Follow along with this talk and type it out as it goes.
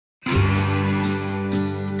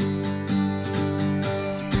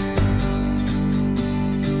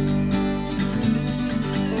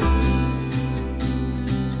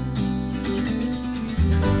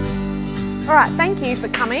All right, thank you for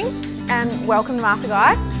coming and welcome to Martha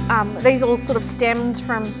Guy. These all sort of stemmed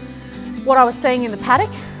from what I was seeing in the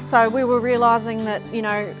paddock. So we were realising that,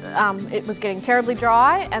 it was getting terribly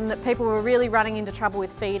dry and that people were really running into trouble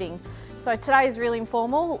with feeding. So today is really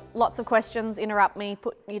informal, lots of questions, interrupt me,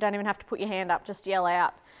 you don't even have to put your hand up, just yell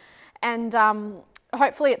out. And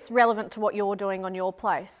hopefully it's relevant to what you're doing on your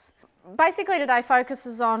place. Basically today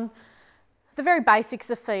focuses on the very basics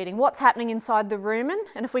of feeding, what's happening inside the rumen,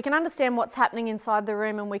 and if we can understand what's happening inside the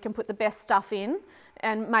rumen, we can put the best stuff in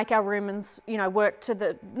and make our rumens, work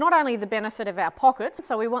to not only the benefit of our pockets,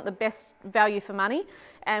 so we want the best value for money,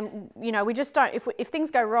 and we just don't, if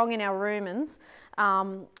things go wrong in our rumens,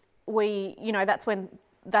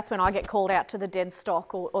 that's when I get called out to the dead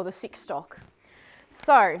stock or the sick stock.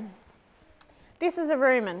 So this is a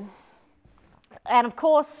rumen, and of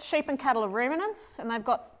course sheep and cattle are ruminants, and they've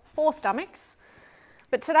got 4 stomachs,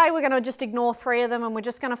 but today we're going to just ignore 3 of them and we're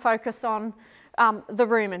just going to focus on the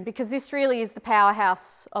rumen, because this really is the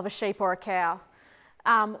powerhouse of a sheep or a cow.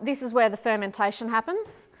 This is where the fermentation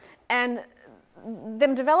happens, and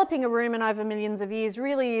them developing a rumen over millions of years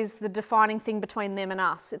really is the defining thing between them and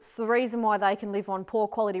us. It's the reason why they can live on poor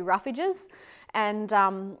quality roughages and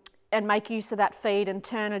make use of that feed and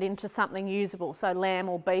turn it into something usable, so lamb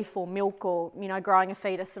or beef or milk or growing a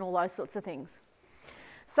fetus and all those sorts of things.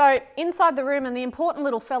 So inside the rumen, the important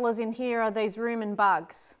little fellas in here are these rumen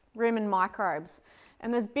bugs, rumen microbes,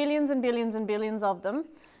 and there's billions and billions and billions of them,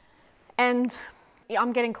 and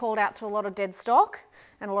I'm getting called out to a lot of dead stock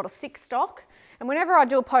and a lot of sick stock, and whenever I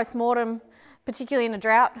do a post-mortem, particularly in a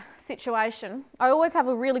drought situation, I always have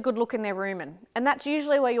a really good look in their rumen, and that's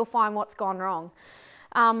usually where you'll find what's gone wrong.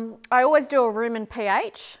 I always do a rumen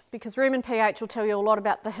pH, because rumen pH will tell you a lot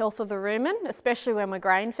about the health of the rumen, especially when we're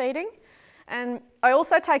grain feeding. And I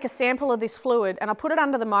also take a sample of this fluid and I put it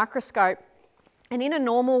under the microscope, and in a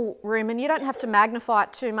normal rumen you don't have to magnify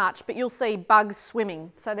it too much, but you'll see bugs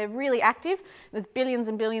swimming. So they're really active, there's billions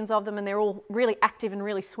and billions of them, and they're all really active and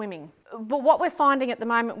really swimming. But what we're finding at the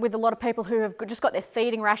moment with a lot of people who have just got their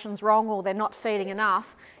feeding rations wrong or they're not feeding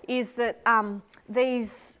enough is that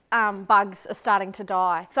these bugs are starting to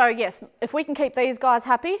die. So yes, if we can keep these guys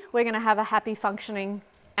happy, we're going to have a happy functioning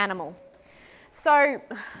animal. So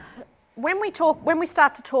when we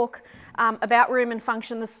start to talk about rumen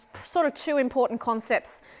function, there's sort of 2 important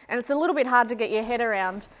concepts, and it's a little bit hard to get your head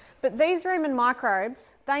around. But these rumen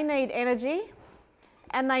microbes, they need energy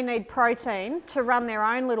and they need protein to run their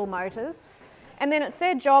own little motors, and then it's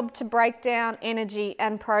their job to break down energy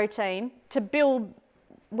and protein to build,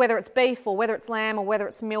 whether it's beef or whether it's lamb or whether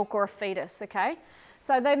it's milk or a fetus, okay?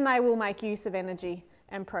 So then they will make use of energy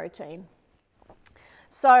and protein.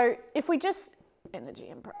 So if we just energy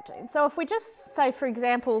and protein. So if we just say, for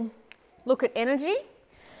example, look at energy,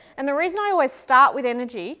 and the reason I always start with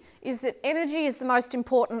energy is that energy is the most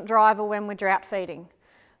important driver when we're drought feeding.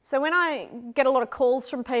 So when I get a lot of calls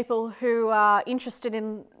from people who are interested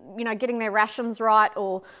in getting their rations right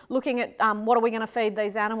or looking at what are we going to feed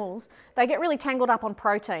these animals, they get really tangled up on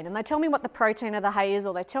protein, and they tell me what the protein of the hay is,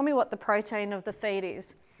 or they tell me what the protein of the feed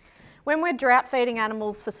is. When we're drought feeding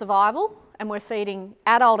animals for survival, and we're feeding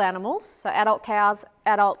adult animals, so adult cows,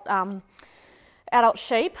 adult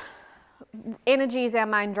sheep, energy is our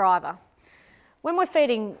main driver. When we're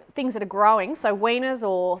feeding things that are growing, so weaners,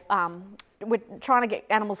 or we're trying to get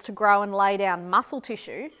animals to grow and lay down muscle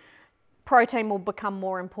tissue, protein will become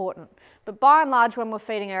more important. But by and large, when we're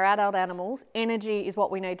feeding our adult animals, energy is what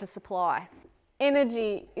we need to supply.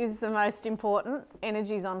 Energy is the most important,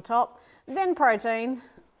 energy's on top, then protein,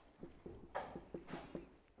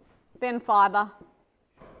 then fibre,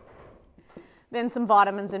 then some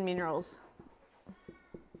vitamins and minerals.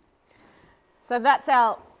 So that's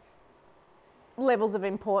our levels of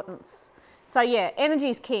importance. So yeah, energy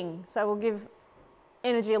is king, so we'll give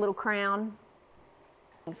energy a little crown.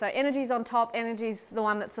 So energy's on top, energy's the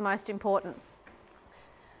one that's the most important.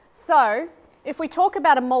 So if we talk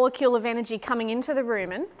about a molecule of energy coming into the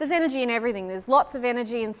rumen, there's energy in everything. There's lots of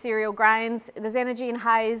energy in cereal grains, there's energy in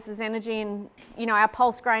hays, there's energy in our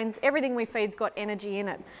pulse grains. Everything we feed's got energy in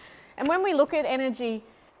it. And when we look at energy,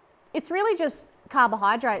 it's really just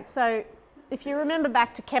carbohydrates. So if you remember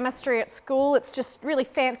back to chemistry at school, it's just really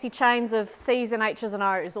fancy chains of C's and H's and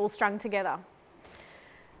O's all strung together.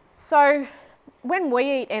 So when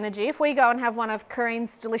we eat energy, if we go and have one of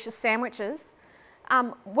Corinne's delicious sandwiches,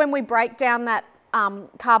 when we break down that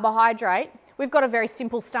carbohydrate, we've got a very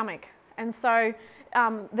simple stomach, and so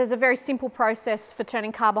there's a very simple process for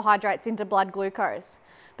turning carbohydrates into blood glucose.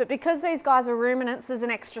 But because these guys are ruminants, there's an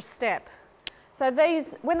extra step. So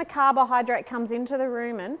when the carbohydrate comes into the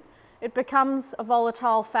rumen, it becomes a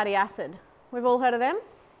volatile fatty acid. We've all heard of them?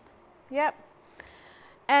 Yep.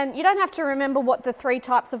 And you don't have to remember what the 3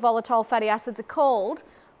 types of volatile fatty acids are called,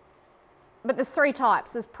 but there's 3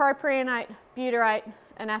 types. There's propionate, butyrate,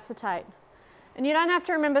 and acetate. And you don't have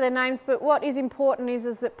to remember their names, but what is important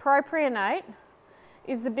is that propionate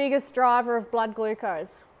is the biggest driver of blood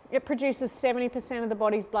glucose. It produces 70% of the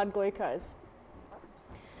body's blood glucose.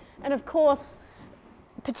 And of course,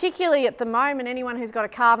 particularly at the moment, anyone who's got a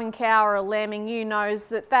calving cow or a lambing ewe knows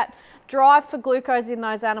that that drive for glucose in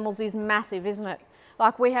those animals is massive, isn't it?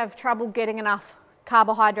 Like, we have trouble getting enough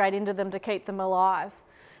carbohydrate into them to keep them alive,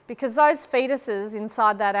 because those fetuses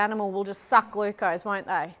inside that animal will just suck glucose, won't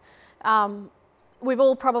they? We've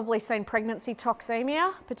all probably seen pregnancy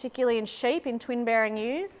toxemia, particularly in sheep, in twin-bearing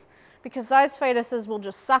ewes, because those fetuses will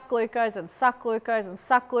just suck glucose and suck glucose and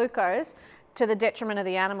suck glucose to the detriment of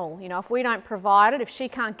the animal. You know, if we don't provide it, if she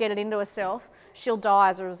can't get it into herself, she'll die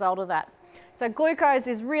as a result of that. So glucose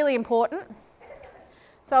is really important.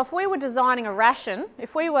 So if we were designing a ration,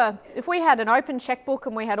 if we had an open checkbook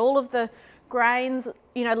and we had all of the grains,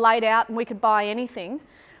 you know, laid out and we could buy anything,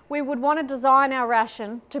 we would want to design our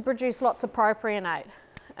ration to produce lots of propionate.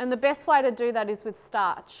 And the best way to do that is with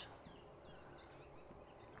starch.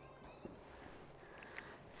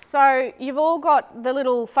 So you've all got the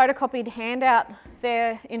little photocopied handout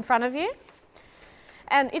there in front of you.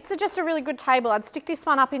 And it's just a really good table. I'd stick this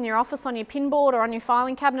one up in your office on your pinboard or on your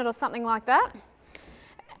filing cabinet or something like that.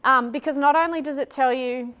 Because not only does it tell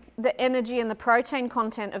you the energy and the protein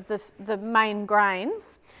content of the main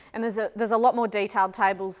grains, and there's a lot more detailed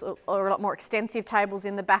tables or a lot more extensive tables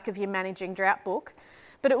in the back of your Managing Drought book,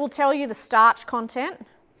 but it will tell you the starch content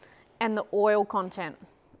and the oil content,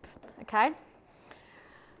 okay?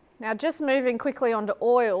 Now, just moving quickly on to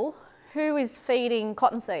oil, who is feeding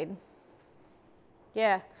cottonseed?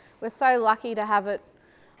 Yeah, we're so lucky to have it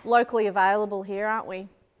locally available here, aren't we?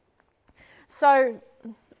 So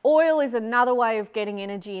oil is another way of getting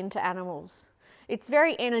energy into animals. It's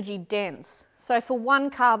very energy dense. So for one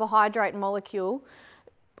carbohydrate molecule,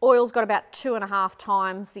 oil's got about 2.5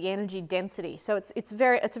 times the energy density. So it's a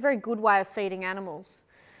very good way of feeding animals.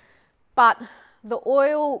 But the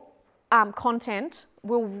oil content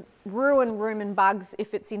will ruin rumen bugs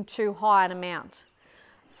if it's in too high an amount.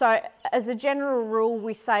 So as a general rule,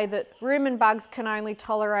 we say that rumen bugs can only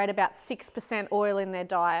tolerate about 6% oil in their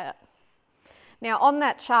diet. Now on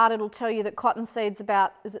that chart, it'll tell you that cottonseed's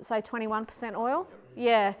about, does it say 21% oil?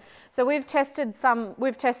 Yeah. So we've tested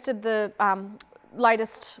the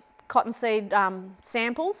latest cottonseed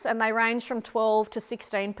samples, and they range from 12 to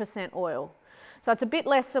 16% oil. So it's a bit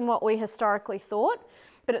less than what we historically thought,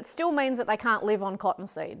 but it still means that they can't live on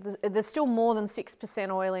cottonseed. There's still more than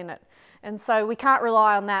 6% oil in it. And so we can't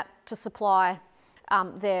rely on that to supply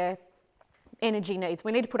their energy needs.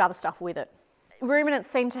 We need to put other stuff with it. Ruminants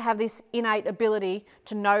seem to have this innate ability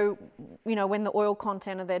to know, you know, when the oil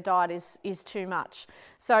content of their diet is too much.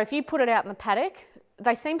 So if you put it out in the paddock,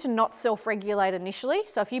 they seem to not self-regulate initially.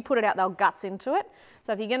 So if you put it out, they'll guts into it.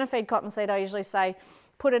 So if you're going to feed cottonseed, I usually say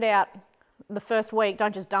put it out the first week,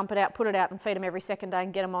 don't just dump it out, put it out and feed them every second day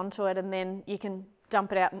and get them onto it, and then you can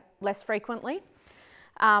dump it out less frequently.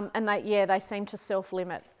 And they seem to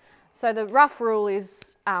self-limit. So the rough rule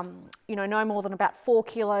is, you know, no more than about 4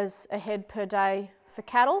 kilos a head per day for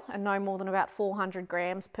cattle, and no more than about 400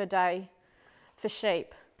 grams per day for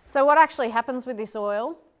sheep. So what actually happens with this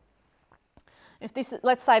oil,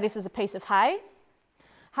 let's say this is a piece of hay.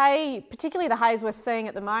 Hay, particularly the hays we're seeing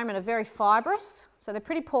at the moment, are very fibrous. So they're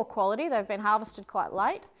pretty poor quality. They've been harvested quite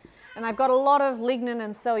late, and they've got a lot of lignin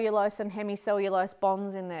and cellulose and hemicellulose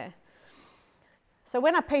bonds in there. So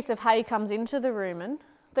when a piece of hay comes into the rumen,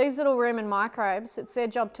 these little rumen microbes, it's their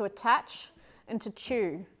job to attach and to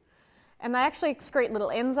chew. And they actually excrete little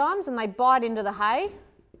enzymes, and they bite into the hay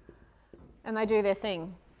and they do their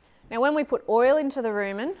thing. Now when we put oil into the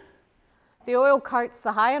rumen, the oil coats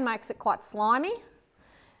the hay and makes it quite slimy.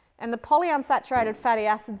 And the polyunsaturated fatty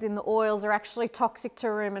acids in the oils are actually toxic to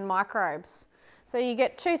rumen microbes. So you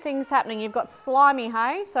get two things happening. You've got slimy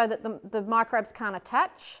hay so that the microbes can't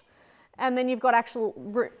attach, and then you've got actual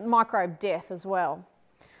microbe death as well.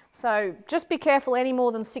 So just be careful, any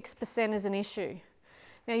more than 6% is an issue.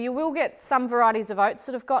 Now you will get some varieties of oats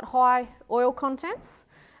that have got high oil contents.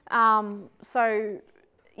 So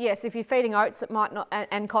yes, if you're feeding oats, it might not,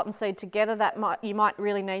 and cottonseed together, you might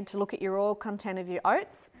really need to look at your oil content of your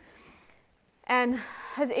oats. And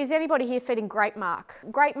is anybody here feeding grape marc?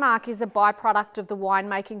 Grape marc is a byproduct of the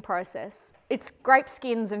winemaking process. It's grape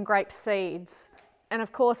skins and grape seeds. And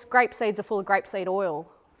of course, grape seeds are full of grapeseed oil.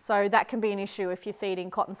 So that can be an issue if you're feeding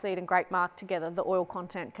cottonseed and grape marc together. The oil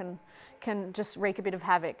content can just wreak a bit of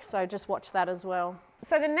havoc. So just watch that as well.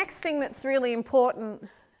 So the next thing that's really important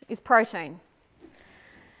is protein.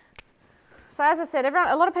 So as I said,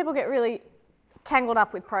 a lot of people get really tangled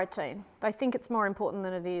up with protein. They think it's more important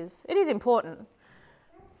than it is. It is important,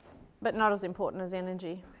 but not as important as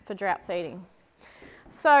energy for drought feeding.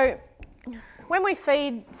 So when we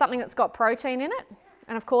feed something that's got protein in it,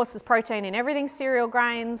 and of course there's protein in everything, cereal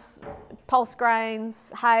grains, pulse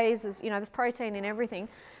grains, hays, there's protein in everything.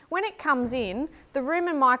 When it comes in, the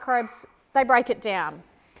rumen microbes, they break it down.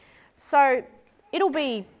 So it'll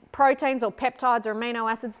be proteins or peptides or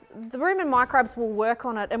amino acids. The rumen microbes will work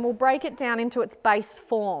on it and will break it down into its base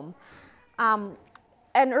form. And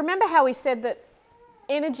remember how we said that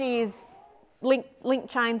energy is link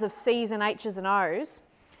chains of C's and H's and O's.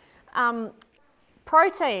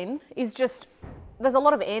 Protein is just, there's a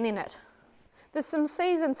lot of N in it. There's some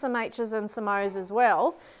C's and some H's and some O's as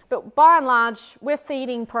well, but by and large, we're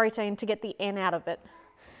feeding protein to get the N out of it.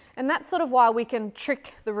 And that's sort of why we can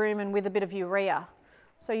trick the rumen with a bit of urea.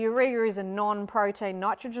 So urea is a non-protein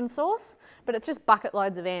nitrogen source, but it's just bucket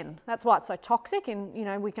loads of N. That's why it's so toxic,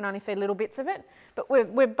 and we can only feed little bits of it. But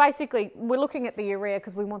we're looking at the urea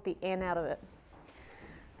because we want the N out of it.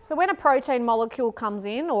 So when a protein molecule comes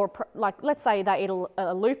in, or let's say they eat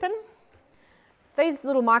a lupin, these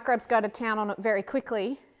little microbes go to town on it very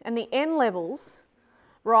quickly, and the N levels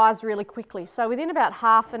rise really quickly. So within about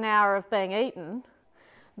half an hour of being eaten,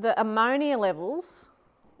 the ammonia levels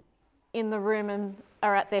in the rumen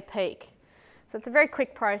are at their peak. So it's a very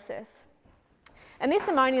quick process. And this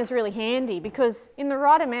ammonia is really handy because in the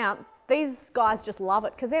right amount, these guys just love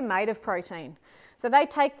it because they're made of protein. So they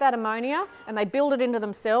take that ammonia and they build it into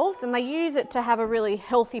themselves and they use it to have a really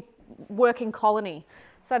healthy working colony.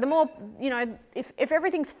 So the more, if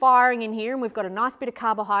everything's firing in here and we've got a nice bit of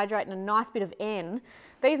carbohydrate and a nice bit of N,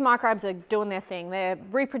 these microbes are doing their thing. They're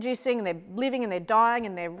reproducing and they're living and they're dying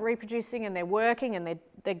and they're reproducing and they're working and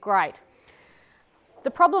they're great.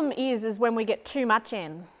 The problem is when we get too much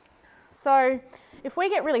N. So if we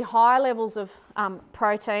get really high levels of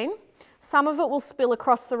protein, some of it will spill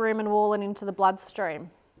across the rumen wall and into the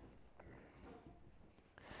bloodstream.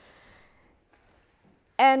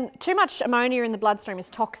 And too much ammonia in the bloodstream is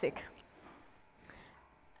toxic.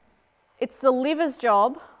 It's the liver's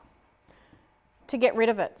job to get rid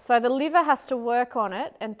of it. So the liver has to work on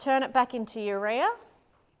it and turn it back into urea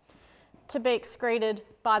to be excreted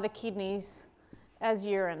by the kidneys as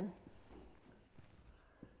urine.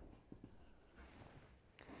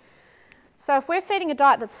 So if we're feeding a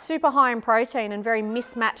diet that's super high in protein and very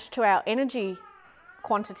mismatched to our energy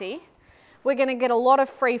quantity, we're going to get a lot of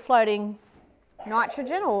free-floating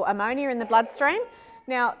nitrogen or ammonia in the bloodstream.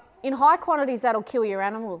 Now, in high quantities, that'll kill your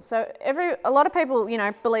animals. So a lot of people,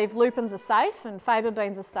 believe lupins are safe and faba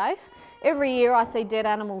beans are safe. Every year I see dead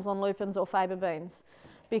animals on lupins or faba beans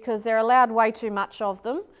because they're allowed way too much of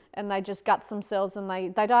them and they just guts themselves and they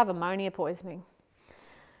die of ammonia poisoning.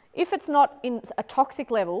 If it's not in a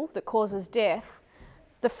toxic level that causes death,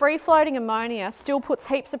 the free-floating ammonia still puts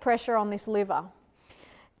heaps of pressure on this liver.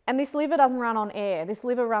 And this liver doesn't run on air, this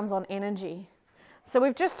liver runs on energy. So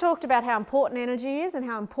we've just talked about how important energy is and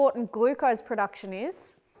how important glucose production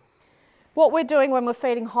is. What we're doing when we're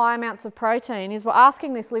feeding high amounts of protein is we're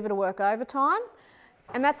asking this liver to work overtime,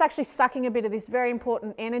 and that's actually sucking a bit of this very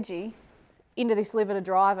important energy into this liver to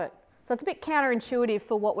drive it. So it's a bit counterintuitive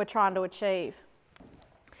for what we're trying to achieve.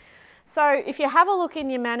 So if you have a look in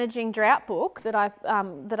your Managing Drought book that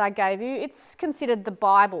I gave you, it's considered the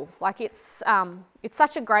Bible. Like it's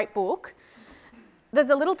such a great book. There's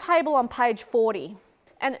a little table on page 40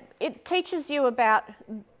 and it teaches you about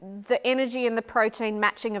the energy and the protein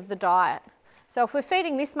matching of the diet. So if we're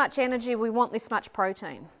feeding this much energy, we want this much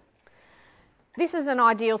protein. This is an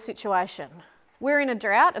ideal situation. We're in a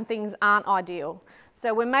drought and things aren't ideal.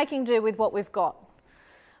 So we're making do with what we've got.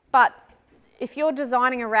 But if you're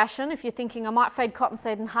designing a ration, if you're thinking I might feed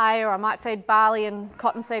cottonseed and hay or I might feed barley and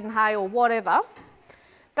cottonseed and hay or whatever,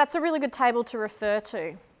 that's a really good table to refer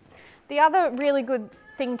to. The other really good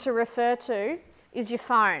thing to refer to is your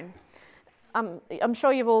phone. I'm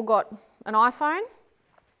sure you've all got an iPhone,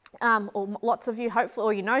 or lots of you hopefully,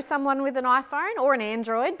 or you know someone with an iPhone or an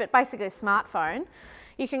Android, but basically a smartphone.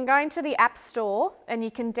 You can go into the App Store and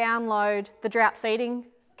you can download the drought feeding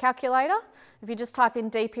calculator. If you just type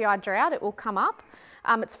in DPI drought, it will come up.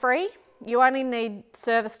 It's free. You only need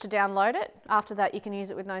service to download it. After that, you can use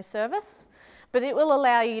it with no service. But it will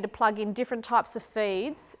allow you to plug in different types of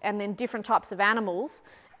feeds and then different types of animals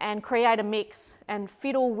and create a mix and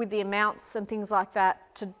fiddle with the amounts and things like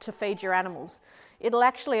that to feed your animals. It'll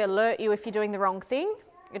actually alert you if you're doing the wrong thing.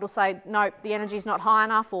 It'll say, nope, the energy's not high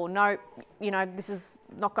enough, or nope, this is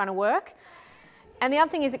not going to work. And the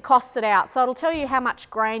other thing is it costs it out. So it'll tell you how much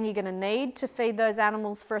grain you're going to need to feed those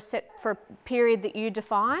animals for a period that you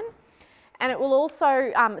define. And it will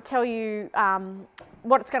also tell you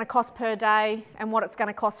what it's going to cost per day and what it's going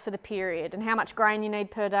to cost for the period, and how much grain you need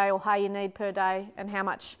per day or hay you need per day and how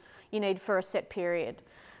much you need for a set period.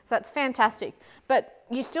 So it's fantastic. But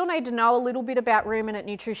you still need to know a little bit about ruminant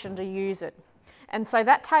nutrition to use it. And so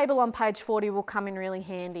that table on page 40 will come in really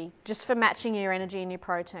handy just for matching your energy and your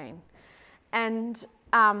protein. And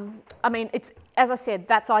I mean, it's, as I said,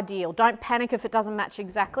 that's ideal. Don't panic if it doesn't match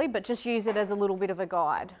exactly, but just use it as a little bit of a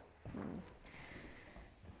guide.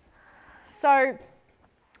 So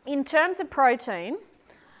in terms of protein,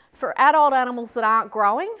 for adult animals that aren't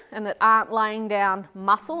growing and that aren't laying down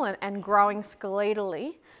muscle and growing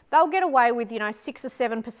skeletally, they'll get away with, 6 or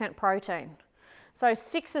 7% protein. So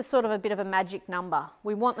 6 is sort of a bit of a magic number.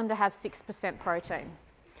 We want them to have 6% protein.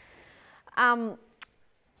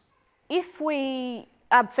 If we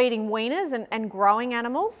are feeding weaners and growing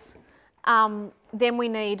animals, then we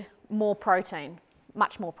need more protein,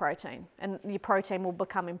 much more protein, and your protein will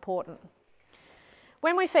become important.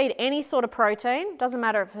 When we feed any sort of protein, doesn't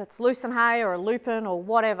matter if it's lucerne hay or a lupin or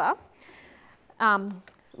whatever,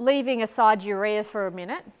 leaving aside urea for a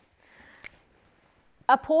minute,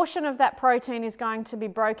 a portion of that protein is going to be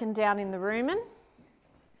broken down in the rumen,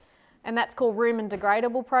 and that's called rumen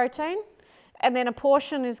degradable protein. And then a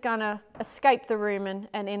portion is going to escape the rumen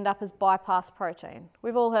and end up as bypass protein.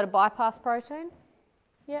 We've all heard of bypass protein?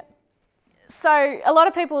 Yep. So a lot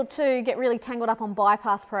of people too get really tangled up on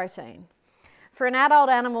bypass protein. For an adult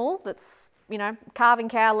animal that's, calving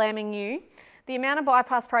cow, lambing ewe, the amount of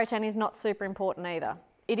bypass protein is not super important either.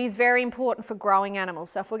 It is very important for growing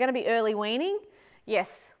animals. So if we're going to be early weaning,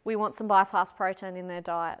 yes, we want some bypass protein in their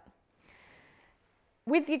diet.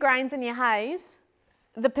 With your grains and your hays,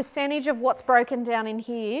 the percentage of what's broken down in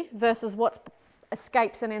here versus what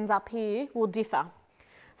escapes and ends up here will differ.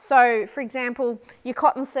 So, for example, your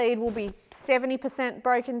cottonseed will be 70%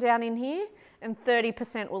 broken down in here and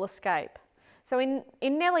 30% will escape. So in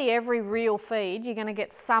nearly every real feed, you're going to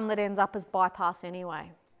get some that ends up as bypass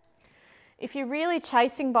anyway. If you're really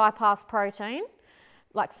chasing bypass protein,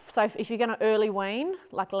 if you're going to early wean,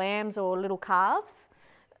 like lambs or little calves,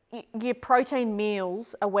 your protein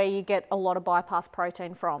meals are where you get a lot of bypass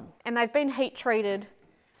protein from. And they've been heat treated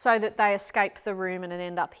so that they escape the rumen and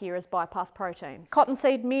end up here as bypass protein.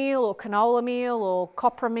 Cottonseed meal or canola meal or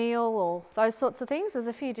copra meal or those sorts of things, there's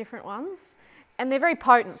a few different ones. And they're very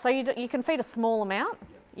potent, so you can feed a small amount,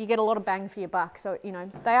 you get a lot of bang for your buck. So,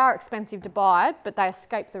 they are expensive to buy, but they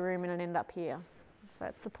escape the rumen and end up here. So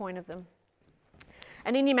that's the point of them.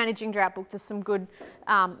 And in your Managing Drought book, there's some good,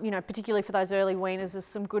 particularly for those early weaners, there's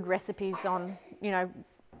some good recipes on,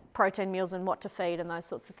 protein meals and what to feed and those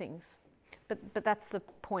sorts of things. But that's the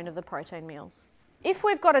point of the protein meals. If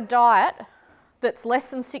we've got a diet that's less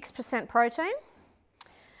than 6% protein,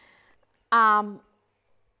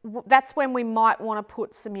 that's when we might want to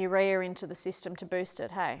put some urea into the system to boost it,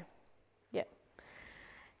 hey? Yeah.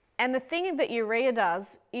 And the thing that urea does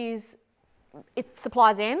is it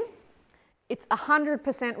supplies N. It's 100%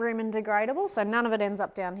 rumen degradable, so none of it ends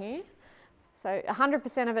up down here. So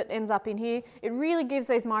 100% of it ends up in here. It really gives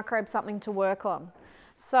these microbes something to work on.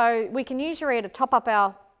 So we can use urea to top up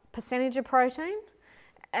our percentage of protein,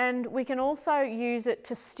 and we can also use it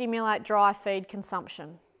to stimulate dry feed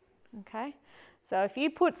consumption, okay? So if you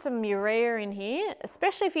put some urea in here,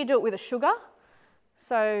 especially if you do it with a sugar,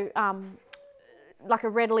 so like a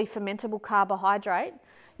readily fermentable carbohydrate,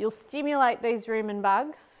 you'll stimulate these rumen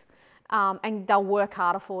bugs and they'll work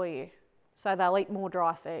harder for you. So they'll eat more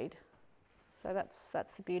dry feed. So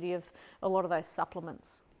that's the beauty of a lot of those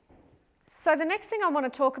supplements. So the next thing I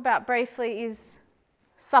want to talk about briefly is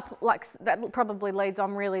that probably leads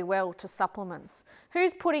on really well to supplements.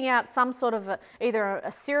 Who's putting out some sort of either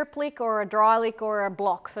a syrup lick or a dry lick or a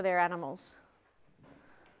block for their animals?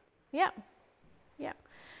 Yep.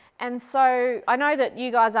 And so I know that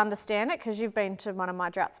you guys understand it because you've been to one of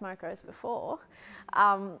my drought smokos before.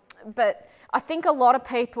 But I think a lot of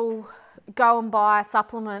people go and buy a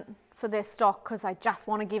supplement for their stock because they just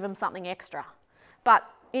want to give them something extra. But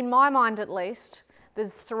in my mind at least,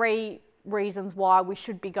 there's 3 reasons why we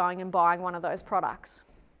should be going and buying one of those products.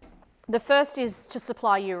 The first is to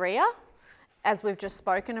supply urea, as we've just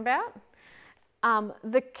spoken about.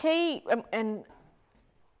 The key,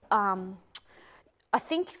 I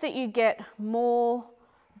think that you get more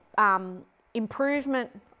improvement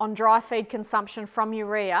on dry feed consumption from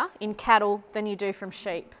urea in cattle than you do from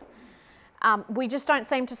sheep. We just don't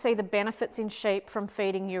seem to see the benefits in sheep from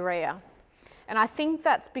feeding urea. And I think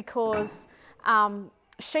that's because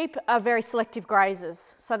sheep are very selective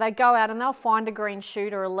grazers. So they go out and they'll find a green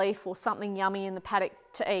shoot or a leaf or something yummy in the paddock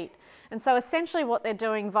to eat. And so essentially what they're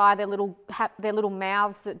doing via their little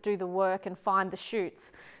mouths that do the work and find the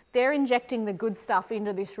shoots, they're injecting the good stuff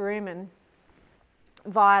into this rumen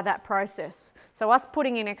via that process. So us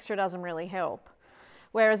putting in extra doesn't really help.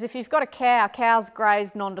 Whereas if you've got a cow, cows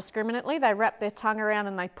graze non-discriminately, they wrap their tongue around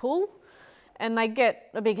and they pull, and they get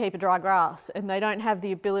a big heap of dry grass, and they don't have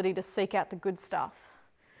the ability to seek out the good stuff.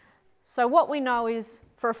 So what we know is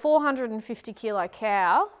for a 450 kilo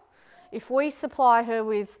cow, if we supply her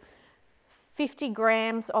with 50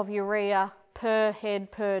 grams of urea per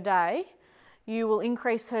head per day, you will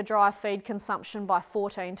increase her dry feed consumption by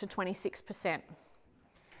 14 to 26%.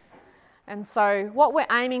 And so what we're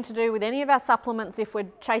aiming to do with any of our supplements, if we're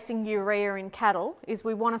chasing urea in cattle, is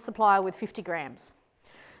we want to supply her with 50 grams.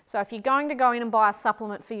 So if you're going to go in and buy a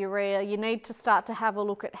supplement for urea, you need to start to have a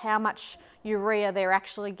look at how much urea they're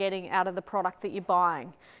actually getting out of the product that you're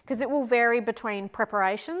buying. Because it will vary between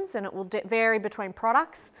preparations and it will vary between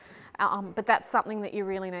products, but that's something that you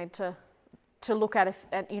really need to look at,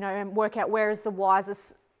 and work out where is the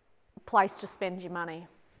wisest place to spend your money.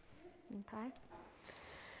 Okay.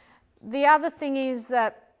 The other thing is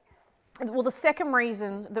that, well, the second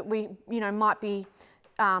reason that we, might be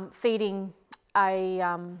feeding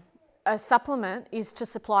a supplement is to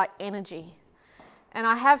supply energy. And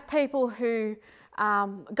I have people who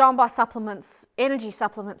go and buy supplements, energy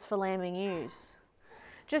supplements for lambing ewes.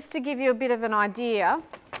 Just to give you a bit of an idea,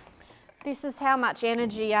 this is how much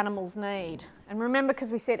energy animals need. And remember,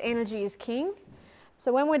 because we said energy is king,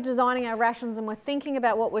 so when we're designing our rations and we're thinking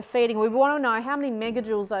about what we're feeding, we want to know how many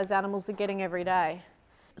megajoules those animals are getting every day.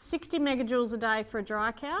 60 megajoules a day for a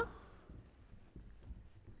dry cow,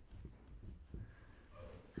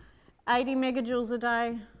 80 megajoules a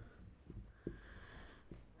day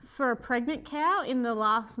for a pregnant cow in the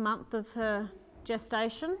last month of her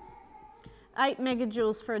gestation, 8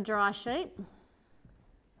 megajoules for a dry sheep,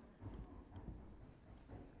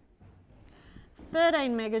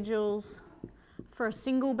 13 megajoules for a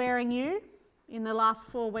single bearing ewe in the last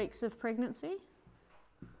 4 weeks of pregnancy,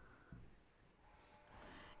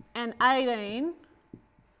 and 18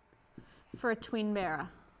 for a twin bearer.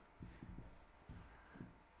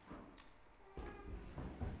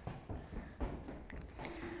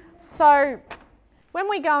 So when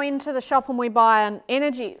we go into the shop and we buy an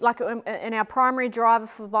energy, and our primary driver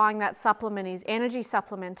for buying that supplement is energy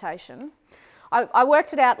supplementation, I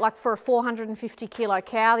worked it out for a 450 kilo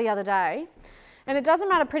cow the other day, and it doesn't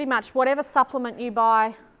matter pretty much whatever supplement you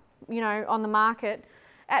buy, on the market,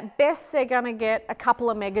 at best they're going to get a couple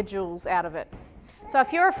of megajoules out of it. So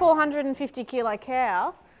if you're a 450 kilo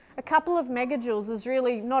cow, a couple of megajoules is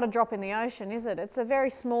really not a drop in the ocean, is it? It's a very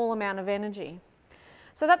small amount of energy.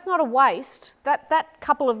 So that's not a waste. That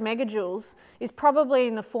couple of megajoules is probably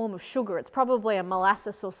in the form of sugar. It's probably a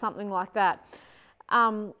molasses or something like that,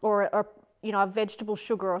 or a vegetable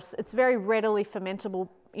sugar. Or it's very readily fermentable.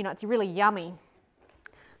 It's really yummy.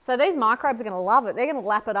 So these microbes are going to love it. They're going to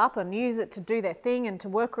lap it up and use it to do their thing and to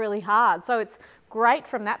work really hard. So it's great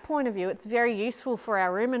from that point of view. It's very useful for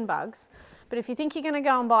our rumen bugs. But if you think you're going to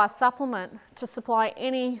go and buy a supplement to supply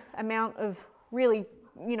any amount of really,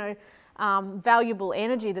 valuable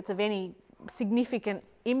energy that's of any significant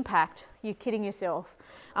impact, you're kidding yourself.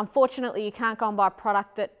 Unfortunately, you can't go and buy a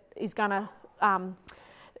product that is going to,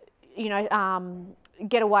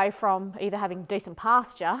 get away from either having decent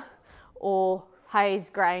pasture or hays,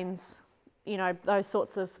 grains, those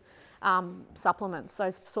sorts of supplements,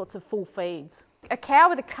 those sorts of full feeds. A cow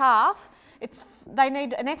with a calf, they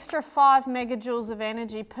need an extra 5 megajoules of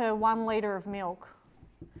energy per 1 litre of milk.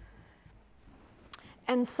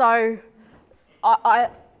 And so a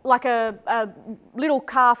little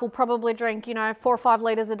calf will probably drink, 4 or 5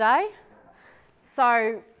 litres a day.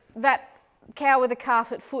 So that cow with a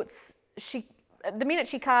calf at foots, the minute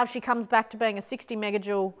she calves, she comes back to being a 60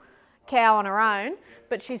 megajoule cow on her own,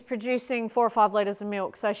 but she's producing 4 or 5 litres of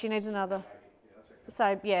milk, so she needs another.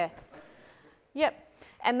 So yeah, yep.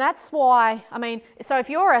 And that's why, so if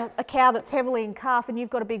you're a cow that's heavily in calf and you've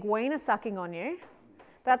got a big weaner sucking on you,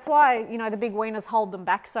 that's why, the big weaners hold them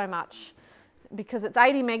back so much, because it's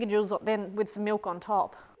 80 megajoules then with some milk on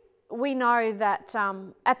top. We know that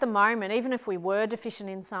at the moment, even if we were deficient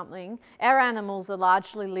in something, our animals are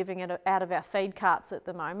largely living out of our feed carts at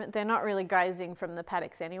the moment. They're not really grazing from the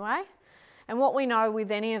paddocks anyway. And what we know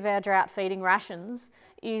with any of our drought feeding rations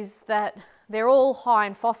is that they're all high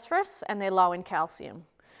in phosphorus and they're low in calcium.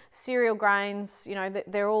 Cereal grains,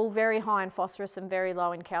 they're all very high in phosphorus and very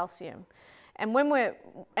low in calcium. And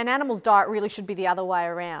an animal's diet really should be the other way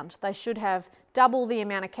around. They should have double the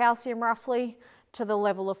amount of calcium roughly, to the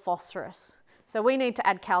level of phosphorus. So we need to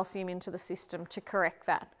add calcium into the system to correct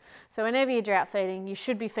that. So whenever you're drought feeding, you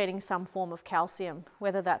should be feeding some form of calcium,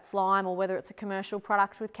 whether that's lime or whether it's a commercial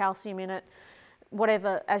product with calcium in it,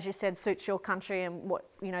 whatever, as you said, suits your country and what,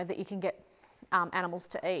 you know, that you can get animals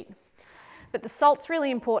to eat. But the salt's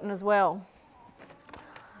really important as well.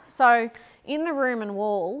 So in the rumen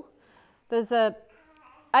wall, there's a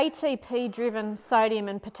ATP-driven sodium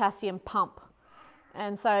and potassium pump.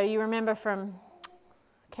 And so you remember from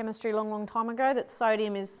chemistry a long, long time ago that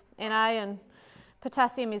sodium is Na and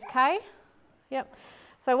potassium is K. Yep.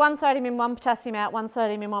 So one sodium in, one potassium out, one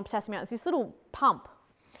sodium in, one potassium out. It's this little pump.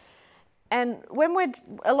 And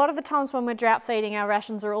a lot of the times when we're drought feeding, our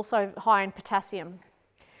rations are also high in potassium.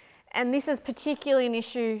 And this is particularly an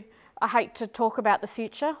issue. I hate to talk about the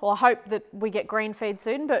future, or I hope that we get green feed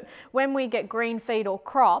soon, but when we get green feed or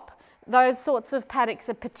crop, those sorts of paddocks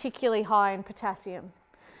are particularly high in potassium.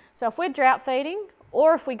 So if we're drought feeding,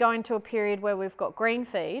 or if we go into a period where we've got green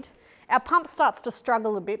feed, our pump starts to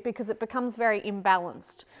struggle a bit because it becomes very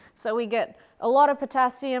imbalanced. So we get a lot of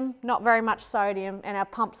potassium, not very much sodium, and our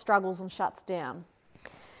pump struggles and shuts down.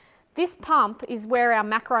 This pump is where our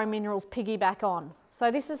macro minerals piggyback on. So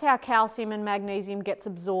this is how calcium and magnesium gets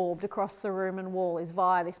absorbed across the rumen wall, is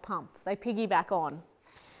via this pump. They piggyback on.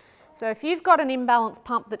 So if you've got an imbalanced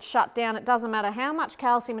pump that's shut down, it doesn't matter how much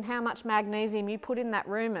calcium and how much magnesium you put in that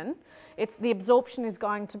rumen, the absorption is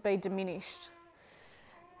going to be diminished.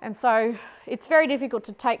 And so it's very difficult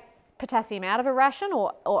to take potassium out of a ration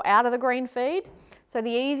or out of the green feed. So the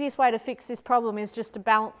easiest way to fix this problem is just to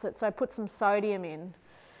balance it. So put some sodium in.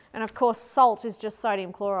 And of course, salt is just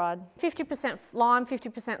sodium chloride. 50% lime,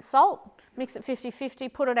 50% salt, mix it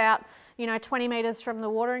 50-50, put it out, 20 metres from the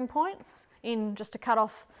watering points in just a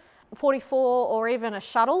cut-off 44 or even a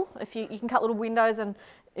shuttle. If you can cut little windows, and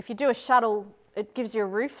if you do a shuttle, it gives you a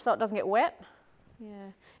roof so it doesn't get wet.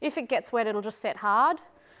 Yeah. If it gets wet, it'll just set hard,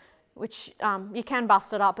 which you can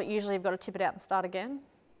bust it up, but usually you've got to tip it out and start again.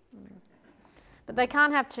 But they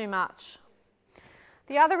can't have too much.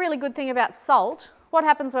 The other really good thing about salt, what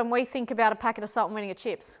happens when we think about a packet of salt and vinegar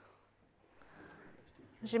chips?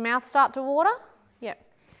 Does your mouth start to water? Yep.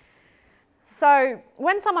 So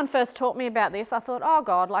when someone first taught me about this, I thought, oh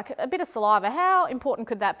God, like a bit of saliva, how important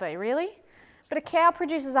could that be, really? But a cow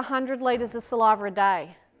produces 100 litres of saliva a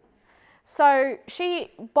day. So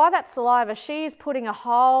by that saliva, she is putting a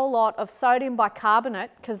whole lot of sodium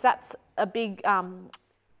bicarbonate, because that's a big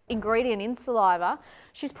ingredient in saliva.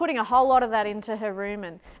 She's putting a whole lot of that into her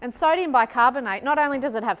rumen. And sodium bicarbonate, not only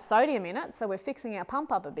does it have sodium in it, so we're fixing our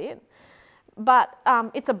pump up a bit, but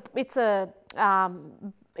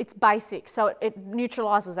it's basic, so it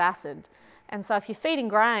neutralises acid. And so if you're feeding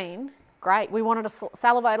grain, great. We wanted to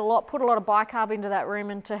salivate a lot, put a lot of bicarb into that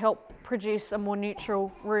rumen to help produce a more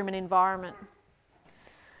neutral rumen environment.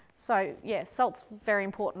 So yeah, salt's very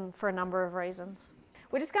important for a number of reasons.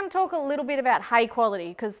 We're just going to talk a little bit about hay quality,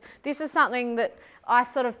 because this is something that I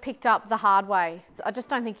sort of picked up the hard way. I just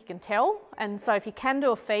don't think you can tell, and so if you can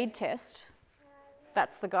do a feed test,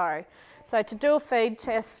 that's the go. So to do a feed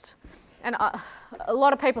test, and a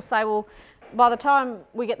lot of people say, well, by the time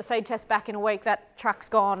we get the feed test back in a week, that truck's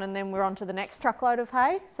gone and then we're on to the next truckload of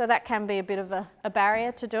hay. So that can be a bit of a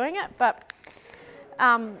barrier to doing it. But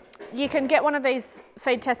you can get one of these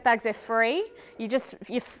feed test bags, they're free. You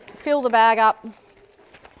fill the bag up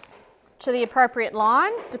to the appropriate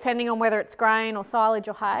line, depending on whether it's grain or silage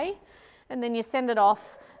or hay. And then you send it off.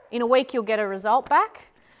 In a week you'll get a result back,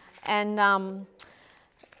 and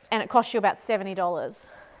it costs you about $70.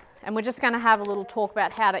 And we're just going to have a little talk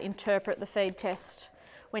about how to interpret the feed test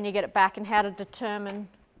when you get it back and how to determine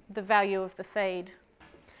the value of the feed.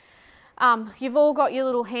 You've all got your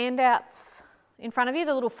little handouts in front of you,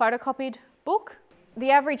 the little photocopied book.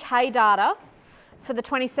 The average hay data for the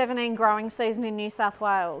 2017 growing season in New South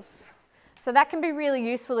Wales. So that can be really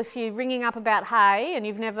useful if you're ringing up about hay and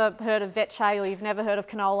you've never heard of vetch hay, or you've never heard of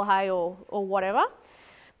canola hay or whatever.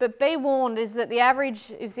 But be warned is that the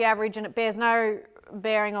average is the average, and it bears no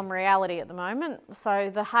bearing on reality at the moment. So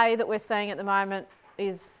the hay that we're seeing at the moment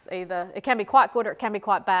is it can be quite good or it can be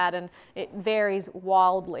quite bad, and it varies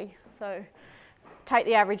wildly. So take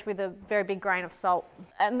the average with a very big grain of salt.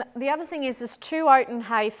 And the other thing is there's 2 oaten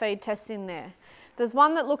hay feed tests in there. There's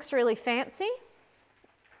one that looks really fancy,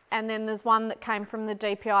 and then there's one that came from the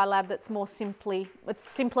DPI lab that's it's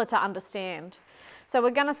simpler to understand. So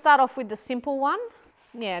we're going to start off with the simple one.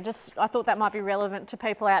 Yeah, I thought that might be relevant to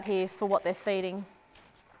people out here for what they're feeding.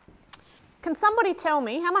 Can somebody tell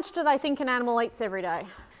me, how much do they think an animal eats every day?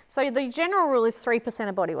 So the general rule is 3%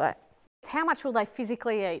 of body weight. How much will they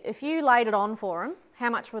physically eat? If you laid it on for them, how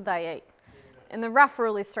much would they eat? And the rough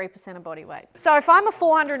rule is 3% of body weight. So if I'm a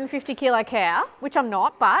 450 kilo cow, which I'm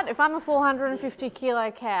not, but if I'm a 450 kilo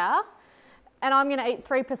cow and I'm going to eat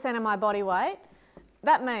 3% of my body weight,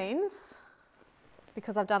 that means,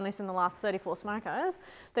 because I've done this in the last 34 smokos,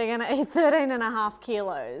 they're going to eat 13.5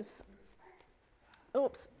 kilos.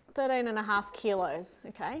 Oops, 13.5 kilos,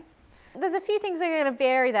 okay? There's a few things that are going to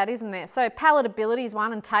vary that, isn't there? So palatability is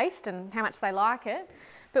one, and taste and how much they like it.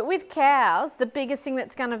 But with cows, the biggest thing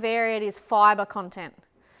that's going to vary it is fibre content.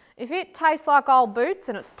 If it tastes like old boots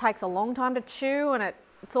and it takes a long time to chew and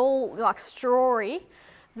it's all like strawy,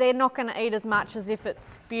 they're not going to eat as much as if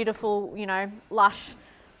it's beautiful, you know, lush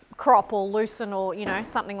crop or lucerne or, you know,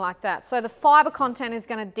 something like that. So the fibre content is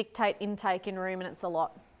going to dictate intake in ruminants a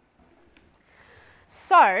lot.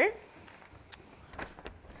 So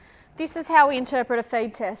this is how we interpret a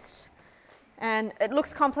feed test. And it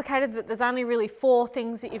looks complicated, but there's only really 4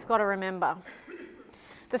 things that you've got to remember.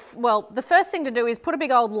 The first thing to do is put a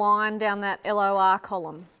big old line down that LOR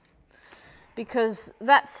column, because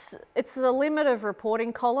it's the limit of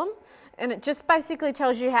reporting column, and it just basically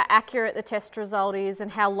tells you how accurate the test result is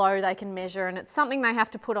and how low they can measure, and it's something they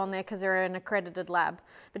have to put on there because they're an accredited lab.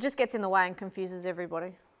 It just gets in the way and confuses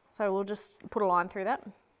everybody. So we'll just put a line through that.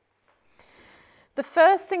 The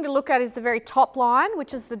first thing to look at is the very top line,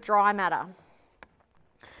 which is the dry matter.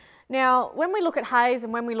 Now, when we look at hays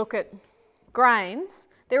and when we look at grains,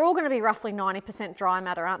 they're all going to be roughly 90% dry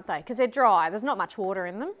matter, aren't they? Because they're dry, there's not much water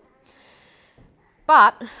in them.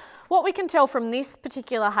 But what we can tell from this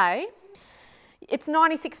particular hay, it's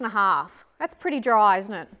 96.5. That's pretty dry,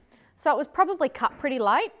 isn't it? So it was probably cut pretty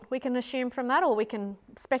late, we can assume from that, or we can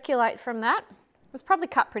speculate from that. It was probably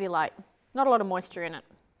cut pretty late, not a lot of moisture in it.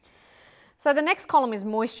 So the next column is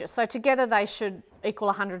moisture, so together they should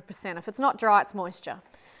equal 100%. If it's not dry, it's moisture.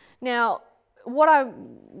 Now,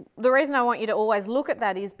 the reason I want you to always look at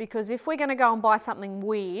that is because if we're going to go and buy something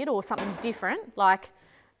weird or something different, like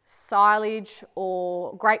silage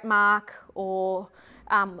or grape mark or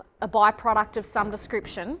a byproduct of some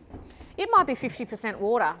description, it might be 50%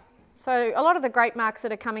 water. So a lot of the grape marks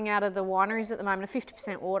that are coming out of the wineries at the moment are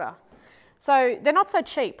 50% water. So they're not so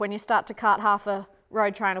cheap when you start to cart half a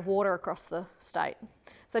road train of water across the state.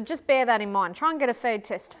 So just bear that in mind. Try and get a feed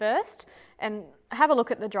test first and have a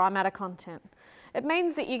look at the dry matter content. It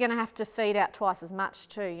means that you're going to have to feed out twice as much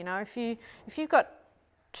too. You know, if you've got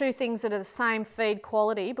 2 things that are the same feed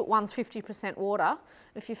quality, but one's 50% water,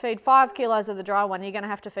 if you feed 5 kilos of the dry one, you're going to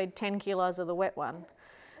have to feed 10 kilos of the wet one.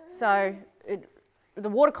 So the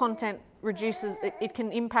water content reduces, it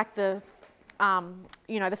can impact the,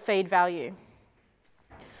 you know, the feed value.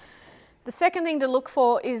 The second thing to look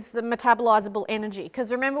for is the metabolizable energy,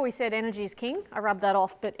 because remember we said energy is king. I rubbed that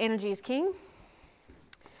off, but energy is king.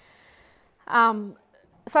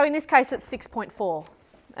 So in this case it's 6.4,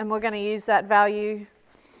 and we're going to use that value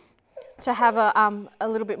to have a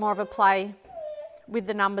little bit more of a play with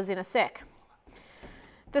the numbers in a sec.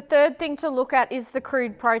 The third thing to look at is the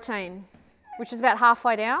crude protein, which is about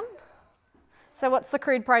halfway down. So what's the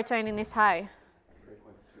crude protein in this hay?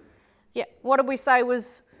 3.2. Yeah, what did we say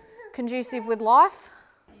was conducive with life?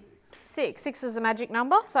 6. 6 is the magic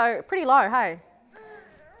number, so pretty low, hey?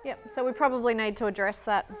 Yep, so we probably need to address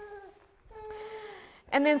that.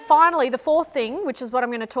 And then finally, the fourth thing, which is what I'm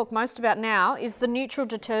going to talk most about now, is the neutral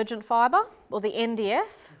detergent fibre, or the NDF,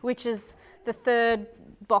 which is the third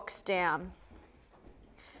box down.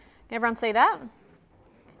 Everyone see that?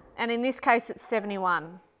 And in this case, it's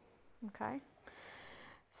 71, okay?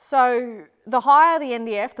 So the higher the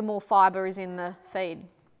NDF, the more fibre is in the feed.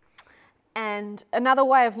 And another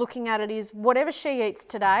way of looking at it is whatever she eats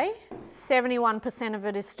today, 71% of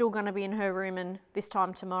it is still going to be in her rumen this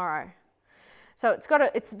time tomorrow. So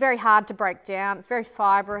it's very hard to break down, it's very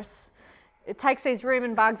fibrous. It takes these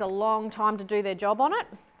rumen bugs a long time to do their job on it,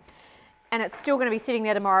 and it's still going to be sitting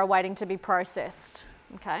there tomorrow waiting to be processed,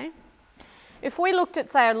 okay? If we looked at,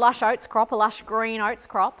 say, a lush oats crop, a lush green oats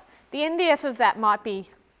crop, the NDF of that might be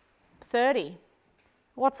 30.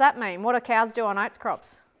 What's that mean? What do cows do on oats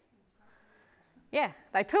crops? Yeah,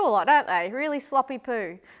 they poo a lot, don't they? Really sloppy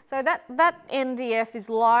poo. So that NDF is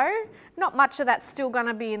low. Not much of that's still going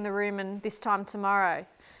to be in the rumen this time tomorrow.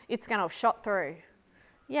 It's going to have shot through.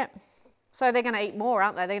 Yeah. So they're going to eat more,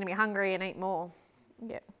 aren't they? They're going to be hungry and eat more.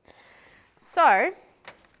 Yeah. So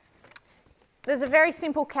there's a very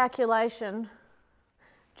simple calculation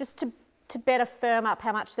just to better firm up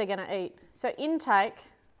how much they're going to eat. So intake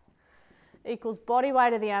equals body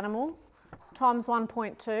weight of the animal times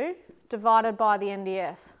 1.2 divided by the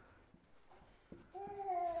NDF.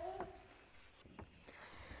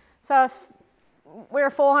 So if we're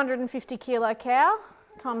a 450 kilo cow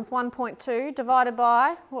times 1.2 divided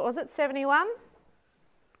by, what was it, 71?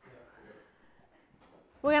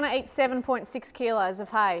 We're going to eat 7.6 kilos of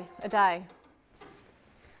hay a day,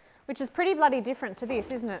 which is pretty bloody different to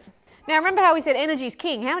this, isn't it? Now remember how we said energy's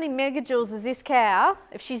king. How many megajoules is this cow,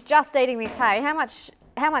 if she's just eating this hay, how much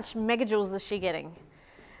megajoules is she getting?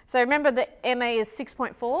 So remember the ME is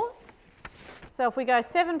 6.4. So if we go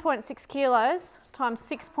 7.6 kilos times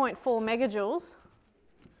 6.4 megajoules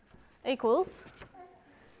equals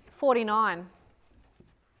 49.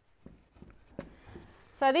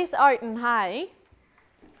 So this oat and hay,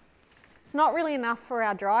 it's not really enough for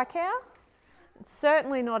our dry cow. It's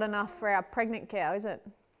certainly not enough for our pregnant cow, is it?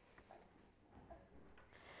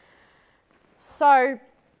 So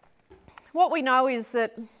what we know is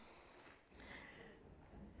that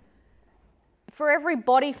for every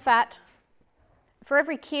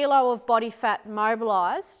kilo of body fat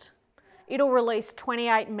mobilised, it'll release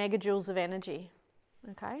 28 megajoules of energy.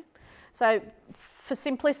 Okay, so for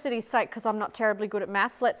simplicity's sake, because I'm not terribly good at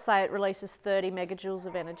maths, let's say it releases 30 megajoules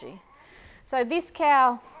of energy. So this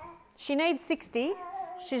cow, she needs 60,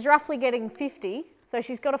 she's roughly getting 50, so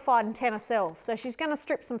she's got to find 10 herself. So she's going to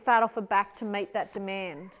strip some fat off her back to meet that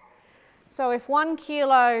demand. So if 1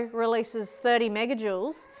 kilo releases 30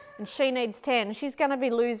 megajoules and she needs 10, she's going to be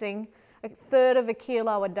losing 1/3 of a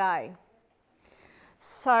kilo a day.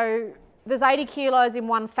 So there's 80 kilos in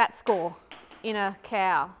one fat score in a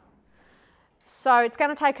cow. So it's going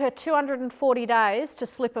to take her 240 days to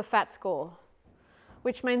slip a fat score,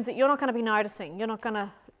 which means that you're not going to be noticing. You're not going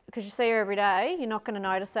to, because you see her every day, you're not going to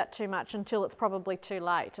notice that too much until it's probably too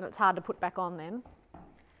late and it's hard to put back on then.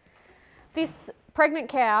 This pregnant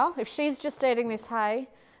cow, if she's just eating this hay,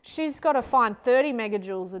 she's got to find 30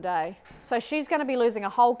 megajoules a day. So she's going to be losing a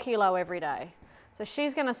whole kilo every day. So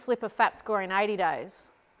she's going to slip a fat score in 80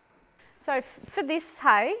 days. So for this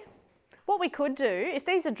hay, what we could do, if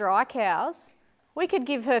these are dry cows, we could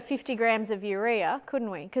give her 50 grams of urea,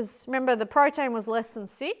 couldn't we? Because remember, the protein was less than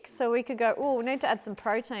 6, so we could go, oh, we need to add some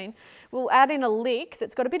protein. We'll add in a lick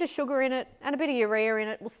that's got a bit of sugar in it and a bit of urea in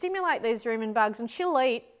it. We'll stimulate these rumen bugs and she'll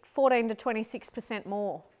eat 14 to 26%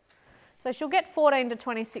 more. So she'll get 14 to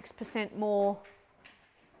 26% more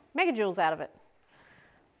megajoules out of it.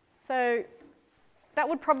 So that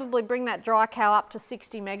would probably bring that dry cow up to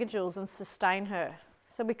 60 megajoules and sustain her.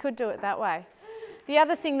 So we could do it that way. The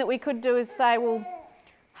other thing that we could do is say, well,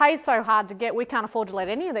 hay's so hard to get, we can't afford to let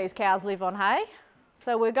any of these cows live on hay.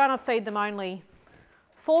 So we're going to feed them only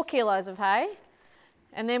 4 kilos of hay,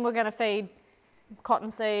 and then we're going to feed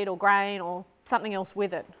cottonseed or grain or something else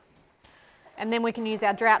with it. And then we can use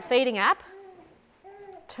our drought feeding app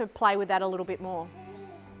to play with that a little bit more.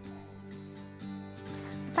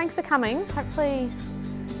 Thanks for coming. Hopefully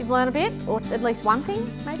you've learned a bit, or at least one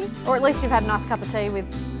thing maybe, or at least you've had a nice cup of tea with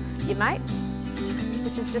your mates,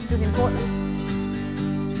 which is just as important.